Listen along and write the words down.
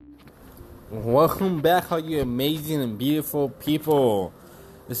Welcome back, all you amazing and beautiful people.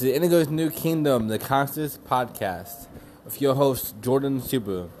 This is Indigo's New Kingdom, the Conscious Podcast, with your host, Jordan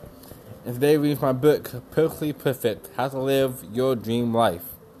Subaru. And today we read my book, Perfectly Perfect, How to Live Your Dream Life.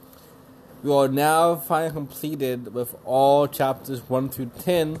 We are now finally completed with all chapters 1 through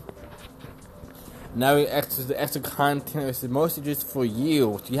 10. Now we access the extra content, which is mostly just for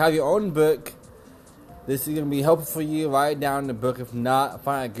you. So you have your own book. This is going to be helpful for you. Write down the book. If not,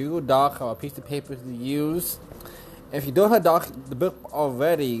 find a Google Doc or a piece of paper to use. If you don't have the book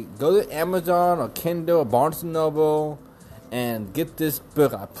already, go to Amazon or Kindle or Barnes & Noble and get this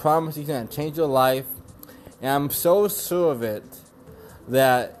book. I promise it's going to change your life. And I'm so sure of it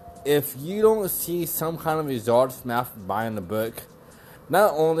that if you don't see some kind of results from after buying the book,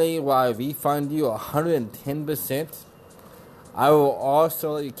 not only will I refund you 110%, I will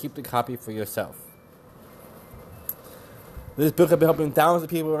also let you keep the copy for yourself. This book has been helping thousands of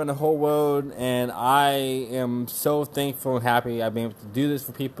people around the whole world, and I am so thankful and happy I've been able to do this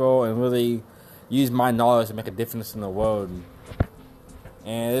for people and really use my knowledge to make a difference in the world.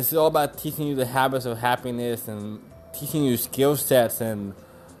 And this is all about teaching you the habits of happiness and teaching you skill sets and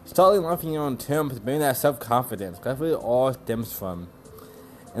starting life on your own terms, bringing that self-confidence. That's where it all stems from.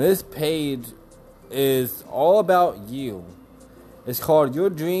 And this page is all about you. It's called Your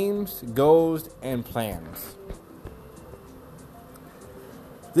Dreams, Goals, and Plans.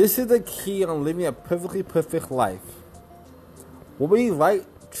 This is the key on living a perfectly perfect life. What we write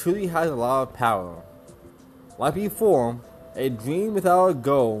truly has a lot of power. Like before, a dream without a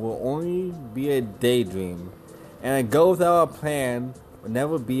goal will only be a daydream, and a goal without a plan will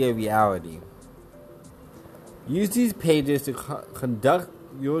never be a reality. Use these pages to conduct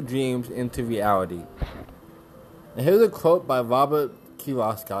your dreams into reality. And here's a quote by Robert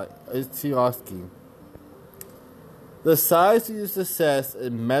Kiyosaki. The size of your success is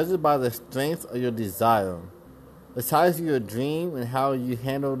measured by the strength of your desire, the size of your dream, and how you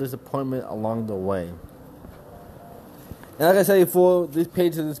handle disappointment along the way. And like I said before, this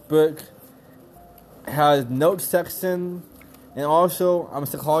page of this book has notes section, and also I'm a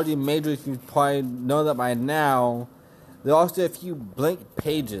psychology major. You probably know that by now. There are also a few blank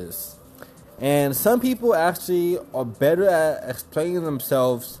pages, and some people actually are better at explaining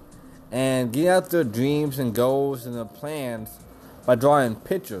themselves and getting out their dreams and goals and their plans by drawing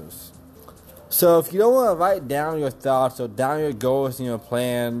pictures. So if you don't want to write down your thoughts or down your goals and your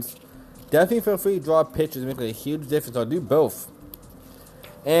plans, definitely feel free to draw pictures and make a huge difference, or do both.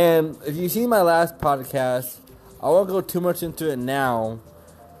 And if you've seen my last podcast, I won't go too much into it now,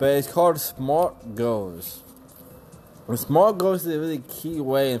 but it's called SMART Goals. And SMART Goals is a really key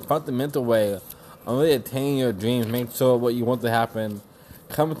way and fundamental way on really attaining your dreams, making sure what you want to happen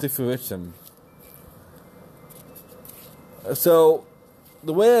coming to fruition. So,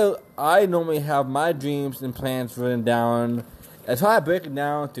 the way I normally have my dreams and plans written down is how I break it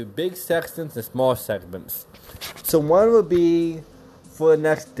down into big sections and small segments. So one would be for the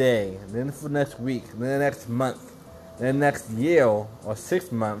next day, and then for the next week, and then the next month, then the next year, or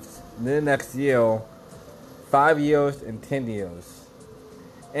 6 months, and then the next year, 5 years, and 10 years.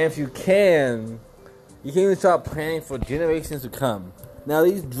 And if you can even start planning for generations to come. Now,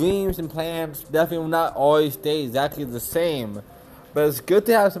 these dreams and plans definitely will not always stay exactly the same, but it's good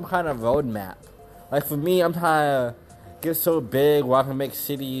to have some kind of roadmap. Like for me, I'm trying to get so big where I can make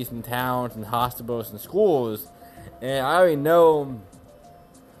cities and towns and hospitals and schools, and I already know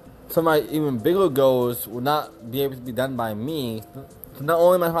some of my even bigger goals will not be able to be done by me. So not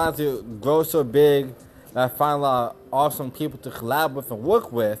only am I trying to grow so big that I find a lot of awesome people to collab with and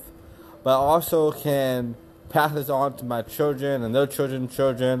work with, but I also can pass this on to my children and their children's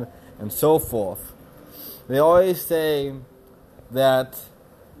children and so forth. They always say that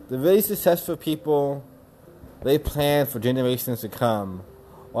the really successful people, they plan for generations to come,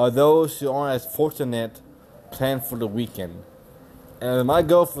 while those who aren't as fortunate plan for the weekend. And my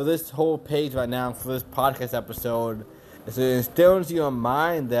goal for this whole page right now, for this podcast episode, is to instill into your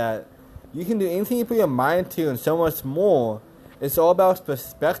mind that you can do anything you put your mind to and so much more. It's all about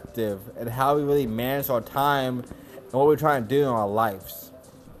perspective and how we really manage our time and what we're trying to do in our lives.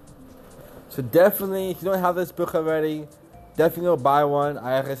 So definitely, if you don't have this book already, definitely go buy one.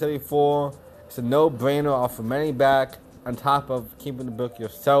 Like I said before, it's a no-brainer, offer money back on top of keeping the book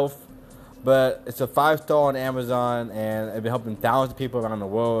yourself. But it's a 5-star on Amazon, and it's been helping thousands of people around the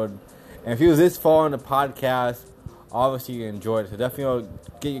world. And if you was this far in the podcast, obviously you enjoyed it. So definitely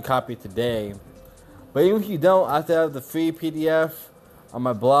get your copy today. But even if you don't, I still have the free PDF on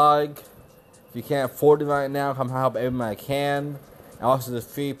my blog. If you can't afford it right now, come help everyone I can. And also the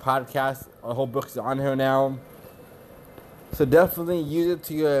free podcast, the whole book is on here now. So definitely use it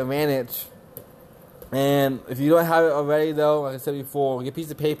to your advantage And if you don't have it already, though, like I said before, get a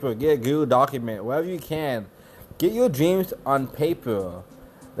piece of paper, get a Google document, whatever you can. Get your dreams on paper.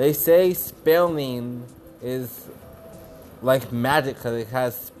 They say spelling is like magic because it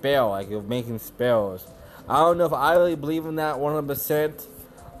has spell, like you're making spells. I don't know if I really believe in that 100%,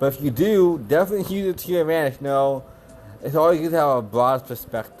 but if you do, definitely use it to your advantage. You know, it's always good to have a broad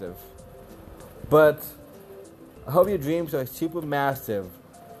perspective. But I hope your dreams are super massive.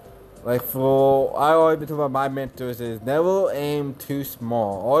 Like I always been talking about my mentors is never aim too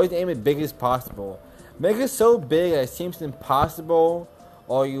small. Always aim as big as possible. Make it so big that it seems impossible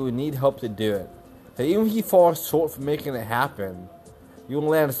or you would need help to do it. So even if you fall short from making it happen, you'll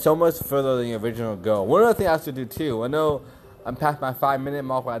land so much further than your original goal. One other thing I have to do too, I know I'm past my 5-minute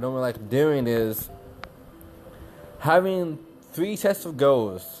mark, what I don't really like doing is having 3 sets of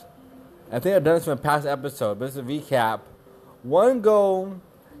goals. I think I've done this in a past episode, but it's a recap. One goal,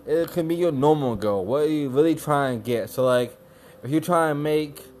 it can be your normal goal. What are you really trying to get? So like, if you're trying to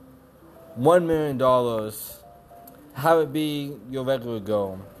make $1 million, have it be your regular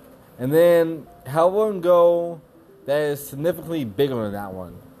goal. And then have one goal that is significantly bigger than that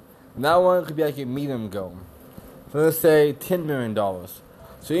one. And that one could be like your medium goal. So let's say $10 million.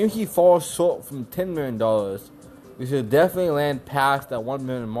 So even if you fall short from $10 million, you should definitely land past that 1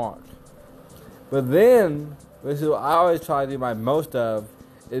 million mark. But then, which is what I always try to do my most of,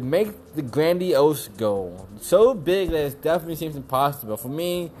 is make the grandiose goal so big that it definitely seems impossible. For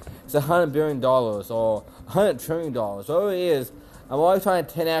me, it's $100 billion or $100 trillion. Whatever it is, I'm always trying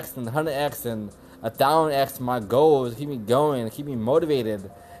to 10x and 100x and 1,000x my goals to keep me going and keep me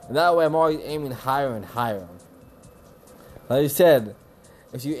motivated. And that way I'm always aiming higher and higher. Like I said,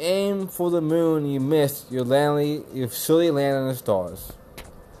 if you aim for the moon and you miss, you'll surely land on the stars.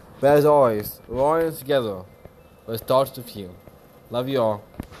 But as always, we're all in this together. But it starts with you. Love you all.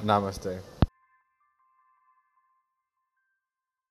 Namaste.